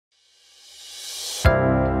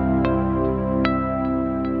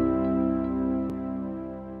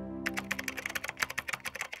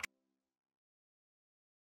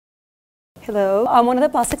I'm one of the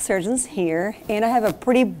plastic surgeons here, and I have a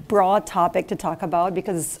pretty broad topic to talk about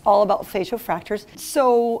because it's all about facial fractures.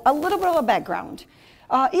 So a little bit of a background.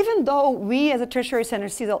 Even though we as a tertiary center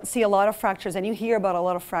see a lot of fractures and you hear about a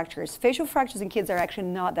lot of fractures, facial fractures in kids are actually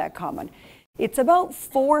not that common. It's about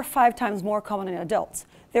 4 or 5 times more common in adults.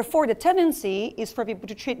 Therefore, the tendency is for people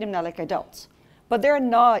to treat them not like adults. But they're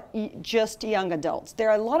not just young adults. There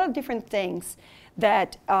are a lot of different things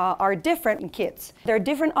that are different in kids. There are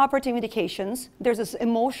different operative indications. There's this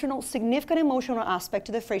significant emotional aspect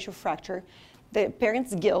to the facial fracture, the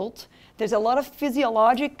parents' guilt. There's a lot of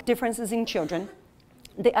physiologic differences in children.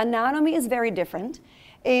 The anatomy is very different,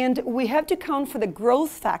 and we have to count for the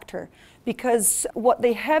growth factor because what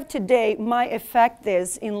they have today might affect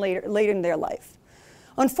this later in their life.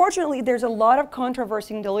 Unfortunately, there's a lot of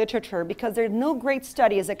controversy in the literature because there are no great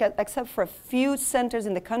studies except for a few centers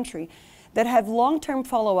in the country that have long-term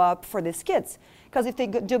follow-up for these kids. Because if they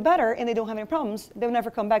do better and they don't have any problems, they'll never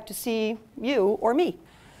come back to see you or me.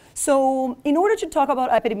 So in order to talk about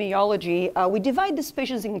epidemiology, we divide these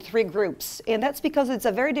patients in 3 groups. And that's because it's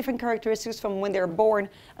a very different characteristics from when they're born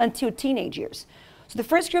until teenage years. So the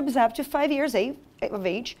first group is up to 5 years of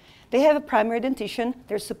age. They have a primary dentition.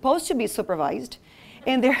 They're supposed to be supervised.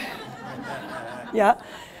 And they're, yeah.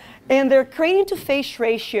 And their cranial to face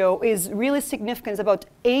ratio is really significant. It's about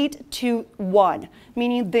 8:1,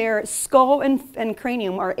 meaning their skull and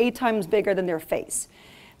cranium are 8 times bigger than their face.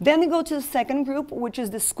 Then they go to the second group, which is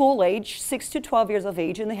the school age, 6 to 12 years of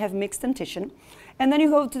age, and they have mixed dentition. And then you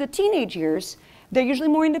go to the teenage years. They're usually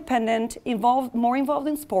more independent, more involved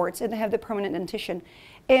in sports, and they have the permanent dentition.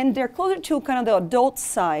 And they're closer to kind of the adult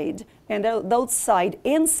side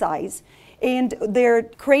and size. And their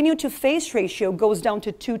cranial to face ratio goes down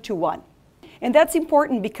to 2:1. And that's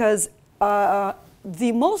important because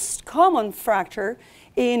the most common fracture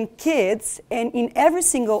in kids and in every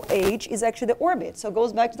single age is actually the orbit. So it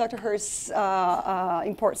goes back to Dr. Hurst's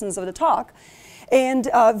importance of the talk. And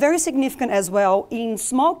very significant as well in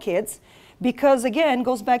small kids because, again,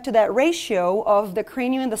 goes back to that ratio of the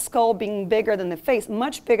cranium and the skull being bigger than the face,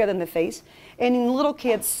 much bigger than the face. And in little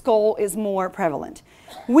kids, skull is more prevalent.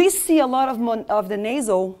 We see a lot of the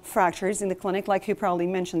nasal fractures in the clinic, like you probably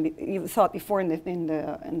mentioned, you thought before in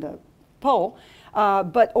the poll,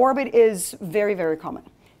 but orbit is very, very common.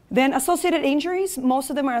 Then associated injuries, most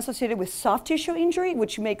of them are associated with soft tissue injury,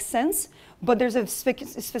 which makes sense, but there's a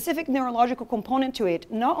specific neurological component to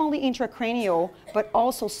it, not only intracranial, but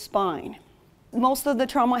also spine. Most of the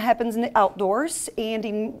trauma happens in the outdoors and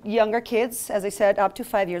in younger kids, as I said, up to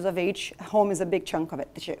 5 years of age. Home is a big chunk of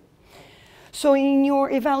it too. So in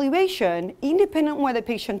your evaluation, independent where the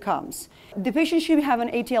patient comes, the patient should have an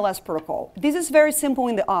ATLS protocol. This is very simple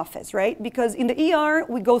in the office, right? Because in the ER,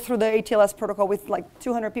 we go through the ATLS protocol with like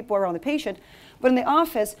 200 people around the patient. But in the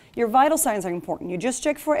office, your vital signs are important. You just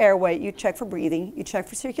check for airway, you check for breathing, you check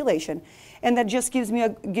for circulation, and that just gives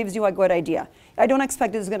you a good idea. I don't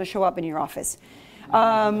expect this is going to show up in your office.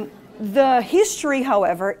 The history,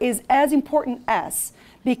 however, is as important as,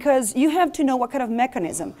 because you have to know what kind of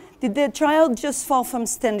mechanism. Did the child just fall from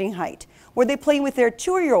standing height? Were they playing with their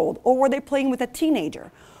 2-year-old, or were they playing with a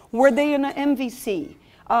teenager? Were they in an MVC?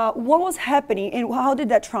 What was happening, and how did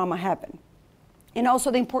that trauma happen? And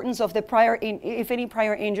also the importance of the if any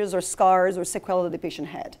prior injuries or scars or sequelae that the patient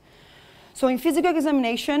had. So in physical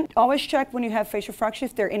examination, always check when you have facial fracture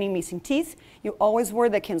if there are any missing teeth. You always worry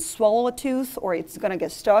they can swallow a tooth, or it's going to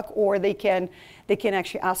get stuck, or they can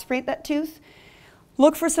actually aspirate that tooth.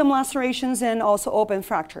 Look for some lacerations and also open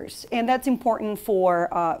fractures. And that's important for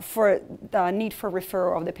the need for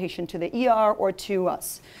referral of the patient to the ER or to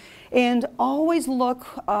us. And always look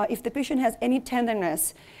if the patient has any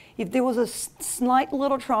tenderness. If there was a slight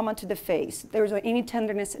little trauma to the face, there was any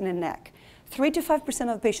tenderness in the neck. 3 to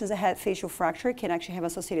 5% of patients that had facial fracture can actually have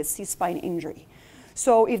associated C-spine injury.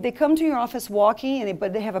 So if they come to your office walking,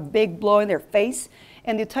 but they have a big blow in their face,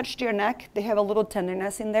 and they touch their neck, they have a little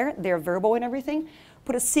tenderness in there, they're verbal and everything,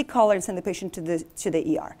 put a C-collar and send the patient to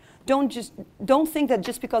the ER. Don't think that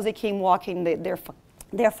just because they came walking,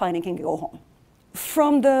 they're fine and can go home.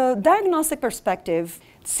 From the diagnostic perspective,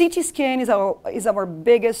 CT scan is our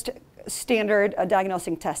biggest standard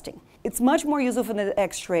diagnostic testing. It's much more useful than the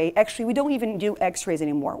X-ray. Actually, we don't even do X-rays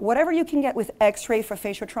anymore. Whatever you can get with X-ray for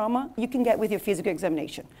facial trauma, you can get with your physical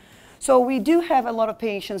examination. So we do have a lot of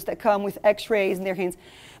patients that come with X-rays in their hands,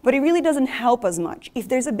 but it really doesn't help as much. If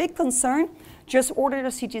there's a big concern, just order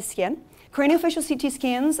a CT scan. Craniofacial CT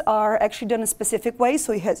scans are actually done a specific way,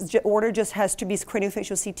 so order just has to be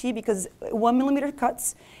craniofacial CT because 1 millimeter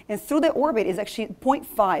cuts, and through the orbit is actually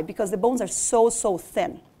 0.5 because the bones are so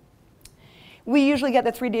thin. We usually get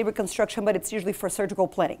the 3D reconstruction, but it's usually for surgical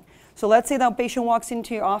planning. So let's say that patient walks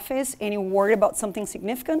into your office and you're worried about something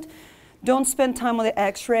significant. Don't spend time on the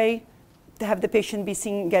x-ray to have the patient be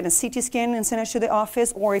seen, get a CT scan and send it to the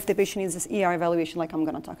office, or if the patient needs this ER evaluation like I'm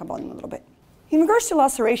going to talk about in a little bit. In regards to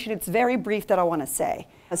laceration, it's very brief that I want to say.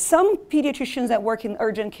 Some pediatricians that work in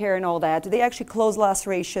urgent care and all that, they actually close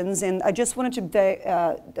lacerations, and I just wanted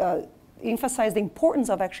to emphasize the importance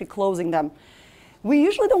of actually closing them. We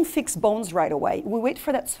usually don't fix bones right away. We wait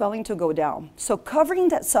for that swelling to go down. So covering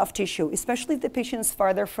that soft tissue, especially if the patient is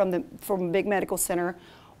farther from a big medical center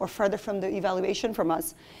or farther from the evaluation from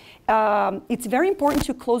us, it's very important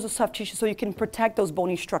to close the soft tissue so you can protect those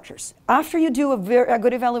bony structures. After you do a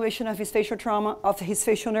good evaluation of his facial trauma, of his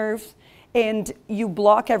facial nerves, and you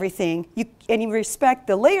block everything, and you respect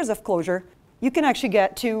the layers of closure, you can actually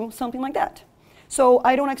get to something like that. So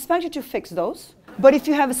I don't expect you to fix those. But if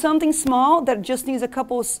you have something small that just needs a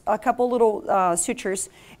couple little sutures,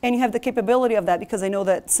 and you have the capability of that, because I know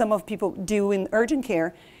that some of people do in urgent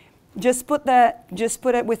care, just put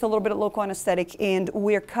it with a little bit of local anesthetic, and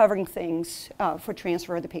we're covering things for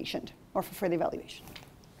transfer of the patient or for further evaluation.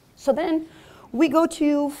 So then we go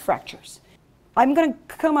to fractures. I'm going to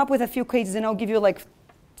come up with a few cases, and I'll give you like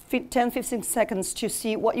 10-15 seconds to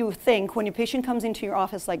see what you think when your patient comes into your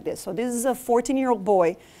office like this. So this is a 14-year-old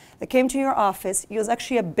boy that came to your office. He was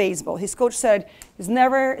actually a baseball. His coach said he's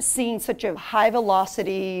never seen such a high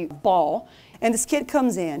velocity ball. And this kid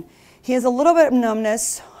comes in. He has a little bit of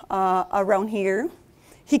numbness around here.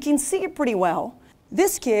 He can see it pretty well.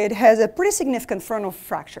 This kid has a pretty significant frontal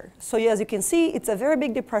fracture. So as you can see, it's a very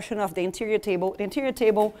big depression of the anterior table. The anterior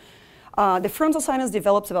table, the frontal sinus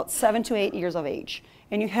develops about 7 to 8 years of age.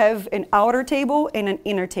 And you have an outer table and an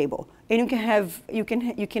inner table. And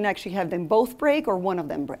you can actually have them both break or one of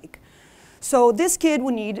them break. So this kid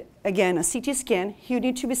will need, again, a CT scan. He will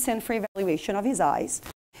need to be sent for evaluation of his eyes.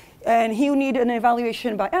 And he will need an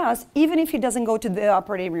evaluation by us, even if he doesn't go to the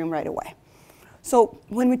operating room right away. So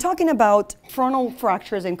when we're talking about frontal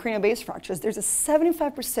fractures and cranial base fractures, there's a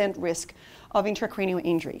 75% risk of intracranial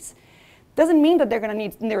injuries. Doesn't mean that they're going to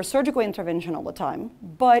need neurosurgical intervention all the time,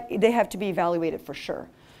 but they have to be evaluated for sure.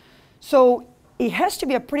 So it has to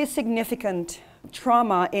be a pretty significant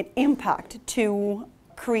trauma and impact to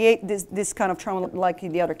create this kind of trauma like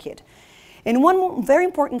the other kid. And one very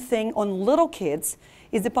important thing on little kids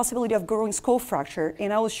is the possibility of growing skull fracture,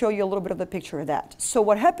 and I will show you a little bit of the picture of that. So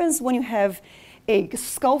what happens when you have a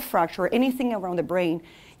skull fracture or anything around the brain,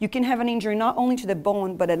 you can have an injury not only to the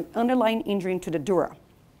bone, but an underlying injury to the dura.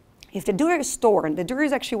 If the dura is torn, the dura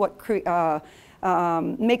is actually what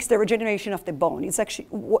makes the regeneration of the bone.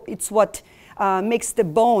 It's what makes the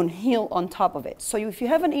bone heal on top of it. So if you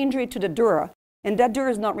have an injury to the dura, and that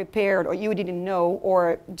dura is not repaired, or you didn't know,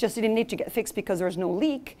 or just didn't need to get fixed because there's no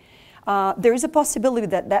leak, there is a possibility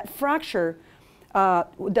that that fracture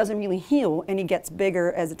doesn't really heal, and it gets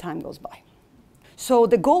bigger as the time goes by. So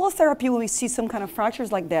the goal of therapy when we see some kind of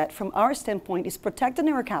fractures like that, from our standpoint, is protect the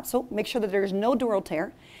neurocapsule, make sure that there is no dural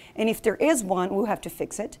tear, and if there is one, we'll have to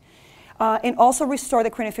fix it, and also restore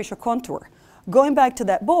the craniofacial contour. Going back to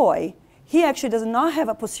that boy, he actually does not have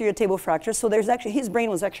a posterior table fracture, so his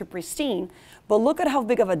brain was actually pristine, but look at how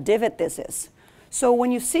big of a divot this is. So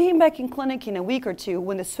when you see him back in clinic in a week or two,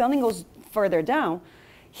 when the swelling goes further down,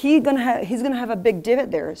 he's gonna have a big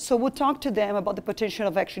divot there. So we'll talk to them about the potential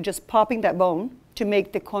of actually just popping that bone to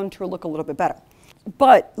make the contour look a little bit better.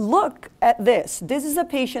 But look at this. This is a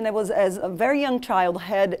patient that was, as a very young child,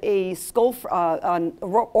 had a skull, an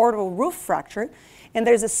orbital roof fracture, and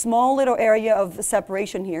there's a small little area of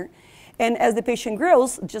separation here. And as the patient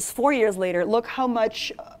grows, just 4 years later, look how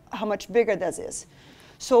much bigger this is.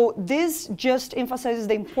 So this just emphasizes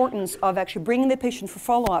the importance of actually bringing the patient for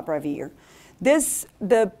follow-up every year.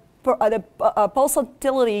 The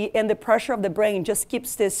pulsatility and the pressure of the brain just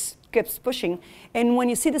keeps pushing. And when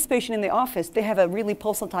you see this patient in the office, they have a really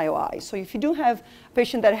pulsatile eye. So if you do have a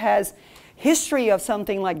patient that has history of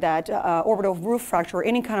something like that, orbital roof fracture or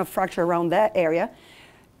any kind of fracture around that area,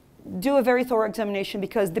 do a very thorough examination,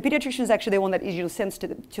 because the pediatrician is actually the one that usually sends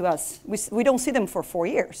to us. We don't see them for 4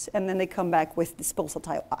 years, and then they come back with this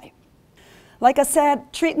pulsatile eye. Like I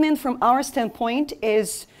said, treatment from our standpoint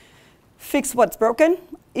is fix what's broken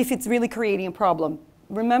if it's really creating a problem.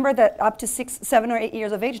 Remember that up to 6, 7, or 8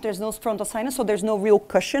 years of age, there's no frontal sinus, so there's no real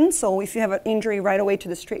cushion. So if you have an injury right away to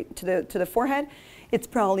the forehead, it's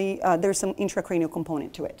probably there's some intracranial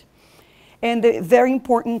component to it. And very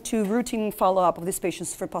important to routine follow-up of these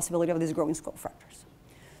patients for possibility of these growing skull fractures.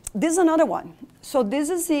 This is another one. So this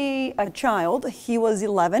is a child. He was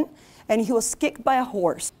 11, and he was kicked by a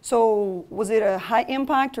horse. So was it a high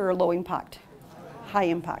impact or a low impact? High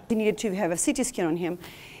impact. He needed to have a CT scan on him.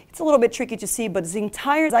 It's a little bit tricky to see, but the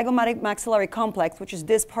entire zygomatic maxillary complex, which is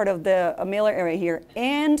this part of the malar area here,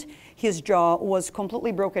 and his jaw was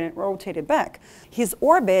completely broken and rotated back. His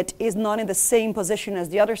orbit is not in the same position as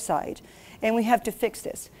the other side, and we have to fix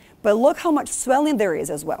this. But look how much swelling there is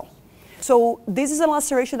as well. So this is a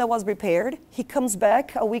laceration that was repaired. He comes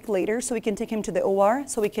back a week later, so we can take him to the OR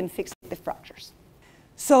so we can fix the fractures.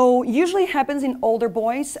 So usually it happens in older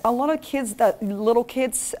boys. A lot of kids, little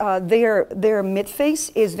kids, their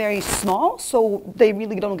midface is very small, so they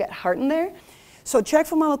really don't get hardened there. So check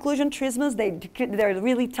for malocclusion, trismus, they're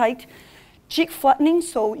really tight. Cheek flattening,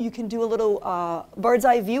 so you can do a little bird's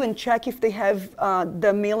eye view and check if they have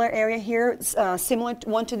the malar area here similar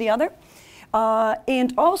one to the other.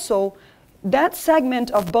 And also, that segment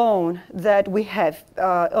of bone that we have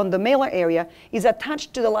on the malar area is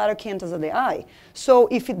attached to the lateral canthus of the eye. So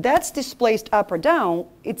if that's displaced up or down,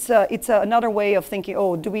 it's another way of thinking,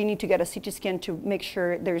 oh, do we need to get a CT scan to make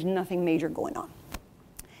sure there's nothing major going on?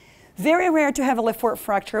 Very rare to have a left forward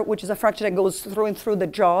fracture, which is a fracture that goes through and through the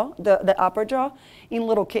jaw, the upper jaw, in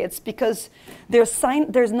little kids, because there's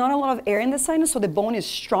not a lot of air in the sinus, so the bone is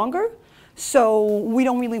stronger. So we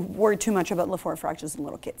don't really worry too much about left forward fractures in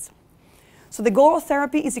little kids. So the goal of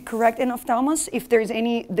therapy is the correct endophthalmos. If there's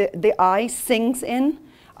any, the eye sinks in,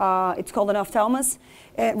 it's called an ophthalmos.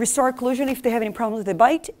 Restore occlusion if they have any problems with the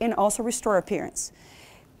bite, and also restore appearance.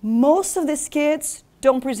 Most of these kids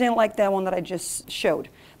don't present like that one that I just showed.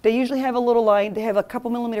 They usually have a little line, they have a couple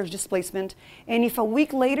millimeters displacement, and if a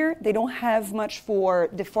week later they don't have much for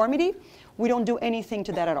deformity, we don't do anything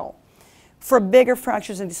to that at all. For bigger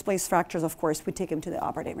fractures and displaced fractures, of course, we take them to the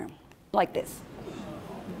operating room, like this.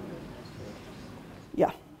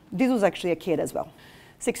 Yeah, this was actually a kid as well,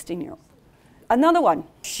 16-year-old. Another one,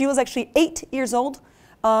 she was actually 8 years old,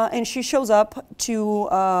 and she shows up to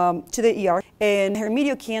the ER, and her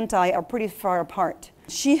medial canthi are pretty far apart.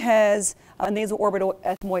 She has a nasal-orbital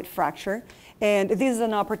ethmoid fracture, and this is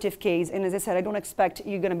an operative case, and as I said, I don't expect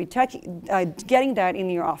you're going to be getting that in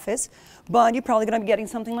your office, but you're probably going to be getting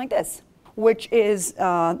something like this, which is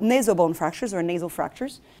nasal bone fractures or nasal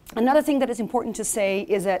fractures. Another thing that is important to say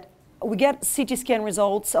is that we get CT scan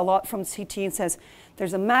results a lot from CT and says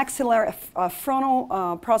there's a maxillary,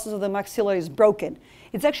 frontal process of the maxilla is broken.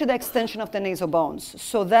 It's actually the extension of the nasal bones,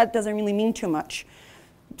 so that doesn't really mean too much.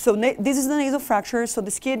 So this is the nasal fracture, so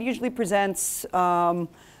this kid usually presents to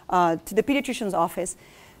the pediatrician's office.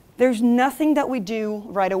 There's nothing that we do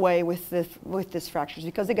right away with these fractures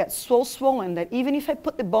because they get so swollen that even if I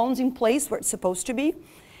put the bones in place where it's supposed to be,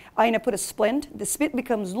 I put a splint, the splint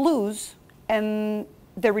becomes loose and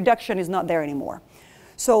the reduction is not there anymore.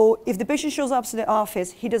 So if the patient shows up to the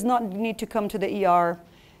office, he does not need to come to the ER.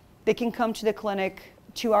 They can come to the clinic,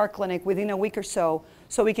 to our clinic within a week or so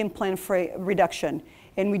we can plan for a reduction.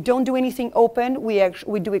 And we don't do anything open, we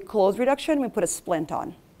do a closed reduction, we put a splint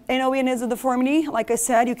on. NOE nasal deformity, like I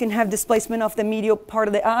said, you can have displacement of the medial part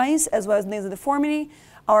of the eyes as well as nasal deformity.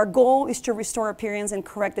 Our goal is to restore appearance and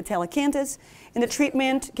correct the telecanthus, and the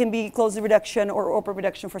treatment can be closed reduction or open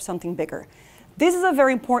reduction for something bigger. This is a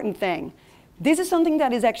very important thing. This is something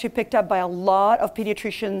that is actually picked up by a lot of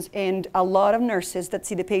pediatricians and a lot of nurses that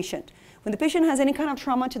see the patient. When the patient has any kind of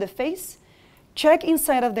trauma to the face, check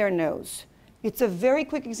inside of their nose. It's a very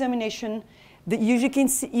quick examination that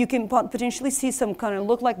you can potentially see some kind of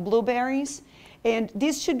look like blueberries, and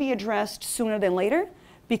this should be addressed sooner than later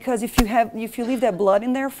because if you leave that blood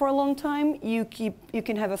in there for a long time, you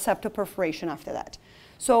can have a septal perforation after that.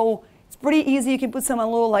 So it's pretty easy. You can put a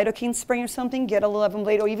little lidocaine spray or something, get a little oven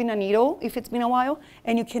blade or even a needle if it's been a while,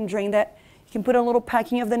 and you can drain that. You can put a little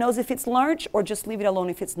packing of the nose if it's large, or just leave it alone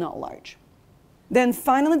if it's not large. Then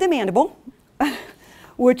finally the mandible,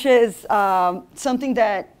 which is something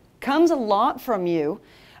that comes a lot from you.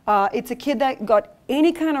 It's a kid that got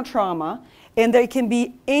any kind of trauma, and they can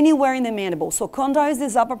be anywhere in the mandible. So condyle is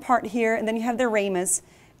this upper part here, and then you have the ramus,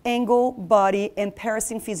 angle, body, and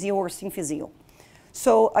parasymphyseal or symphyseal.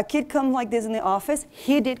 So a kid comes like this in the office.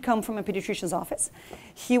 He did come from a pediatrician's office.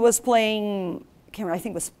 He was playing, I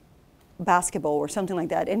think it was basketball or something like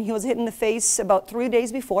that, and he was hit in the face about 3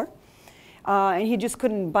 days before, and he just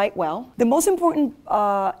couldn't bite well. The most important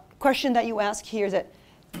question that you ask here is that,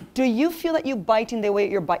 do you feel that you bite in the way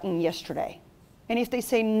you're biting yesterday? And if they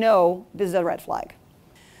say no, this is a red flag.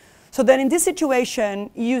 So then in this situation,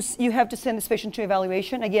 you have to send this patient to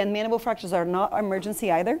evaluation. Again, mandible fractures are not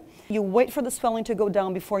emergency either. You wait for the swelling to go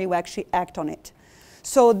down before you actually act on it.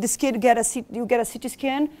 So this kid you get a CT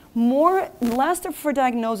scan, less for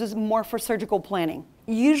diagnosis, more for surgical planning.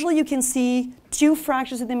 Usually you can see 2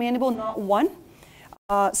 fractures in the mandible, not 1.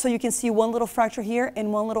 So you can see 1 little fracture here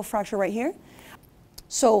and 1 little fracture right here.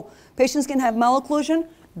 So patients can have malocclusion,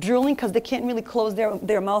 drooling because they can't really close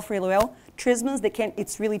their mouth really well. Trismus,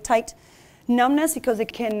 it's really tight. Numbness because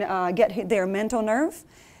it can get their mental nerve.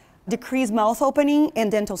 Decreased mouth opening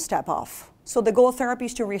and dental step off. So the goal of therapy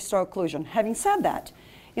is to restore occlusion. Having said that,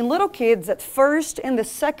 in little kids, that first and the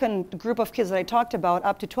second group of kids that I talked about,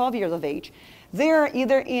 up to 12 years of age, they're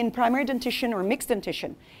either in primary dentition or mixed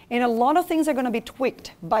dentition. And a lot of things are going to be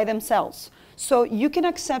tweaked by themselves. So you can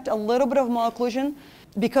accept a little bit of malocclusion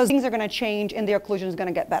because things are going to change and their occlusion is going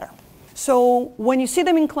to get better. So when you see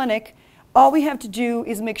them in clinic, all we have to do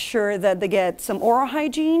is make sure that they get some oral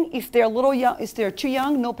hygiene. If they're a little young, if they're too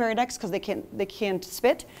young, no peridex because they can't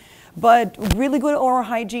spit. But really good oral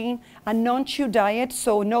hygiene, a non-chew diet,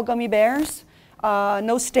 so no gummy bears,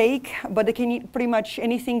 no steak, but they can eat pretty much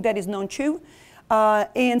anything that is non-chew,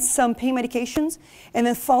 and some pain medications, and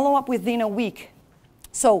then follow up within a week.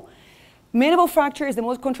 So mandible fracture is the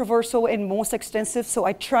most controversial and most extensive, so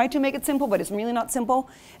I try to make it simple, but it's really not simple.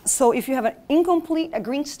 So if you have an incomplete, a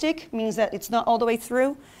green stick means that it's not all the way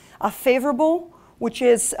through. A favorable, which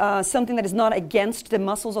is something that is not against the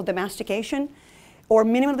muscles of the mastication, or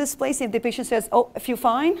minimal displacement. If the patient says, oh, I feel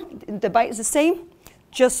fine, the bite is the same,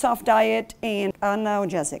 just soft diet and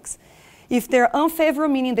analgesics. If they're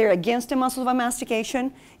unfavorable, meaning they're against the muscles of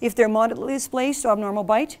mastication, if they're moderately displaced or abnormal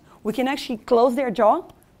bite, we can actually close their jaw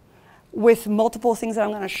with multiple things that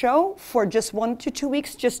I'm going to show for just 1 to 2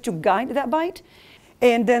 weeks just to guide that bite.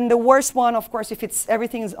 And then the worst one, of course, if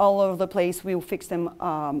everything is all over the place, we'll fix them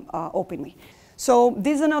openly. So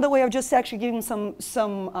this is another way of just actually giving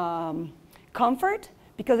some comfort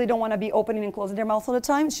because they don't want to be opening and closing their mouth all the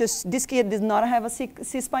time. It's just this kid does not have a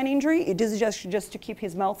C-spine injury. It is just to keep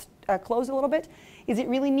his mouth closed a little bit. Is it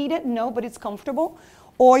really needed? No, but it's comfortable.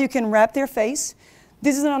 Or you can wrap their face.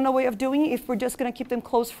 This is another way of doing it. If we're just going to keep them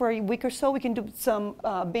closed for a week or so, we can do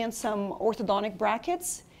band some orthodontic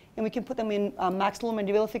brackets, and we can put them in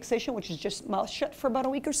maxillomandibular fixation, which is just mouth shut for about a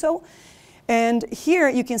week or so. And here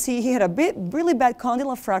you can see he had a really bad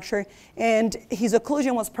condylar fracture, and his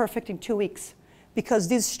occlusion was perfect in 2 weeks because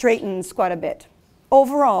this straightens quite a bit.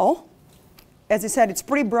 Overall, as I said, it's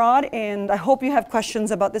pretty broad, and I hope you have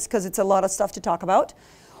questions about this because it's a lot of stuff to talk about.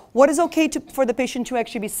 What is okay for the patient to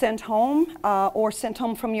actually be sent home or sent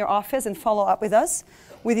home from your office and follow up with us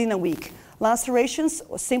within a week? Lacerations,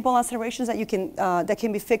 simple lacerations that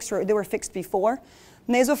can be fixed or they were fixed before.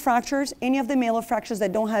 Nasal fractures, any of the malar fractures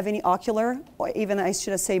that don't have any ocular or even, I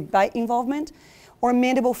should say, bite involvement, or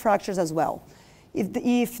mandible fractures as well.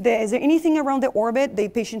 If there is anything around the orbit, the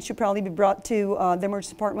patient should probably be brought to the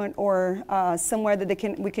emergency department or somewhere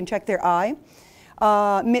that we can check their eye.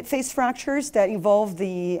 Mid-face fractures that involve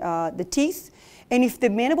the teeth. And if the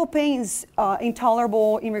mandible pain is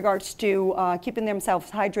intolerable in regards to keeping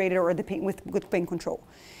themselves hydrated or the pain with good pain control.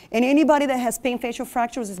 And anybody that has pain facial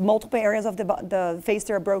fractures is multiple areas of the face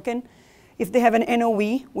that are broken. If they have an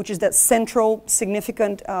NOE, which is that central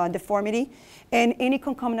significant deformity, and any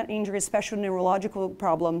concomitant injury, especially neurological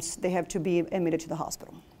problems, they have to be admitted to the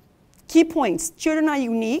hospital. Key points. Children are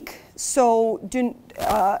unique, so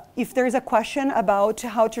if there is a question about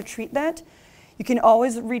how to treat that, you can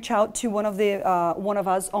always reach out to one of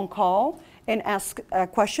us on call and ask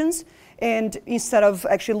questions. And instead of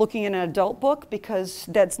actually looking in an adult book, because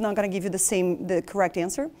that's not going to give you the correct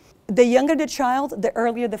answer. The younger the child, the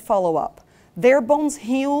earlier the follow-up. Their bones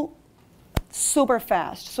heal super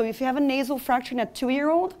fast. So if you have a nasal fracture in a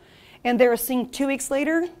 2-year-old and they're seeing 2 weeks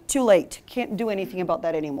later, too late. Can't do anything about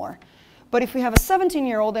that anymore. But if we have a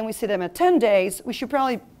 17-year-old and we see them at 10 days,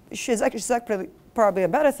 it's actually probably a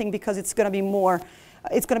better thing because it's going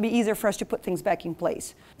to be easier for us to put things back in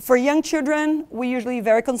place. For young children, we're usually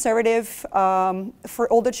very conservative.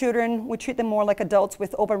 For older children, we treat them more like adults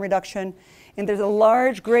with open reduction. And there's a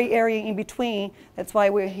large gray area in between. That's why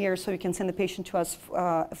we're here, so you can send the patient to us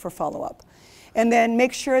for follow-up. And then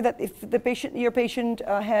make sure that if your patient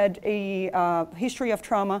had a history of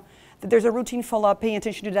trauma, that there's a routine follow-up paying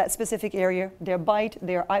attention to that specific area, their bite,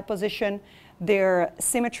 their eye position, their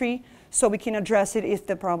symmetry, so we can address it if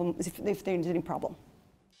there's any problem.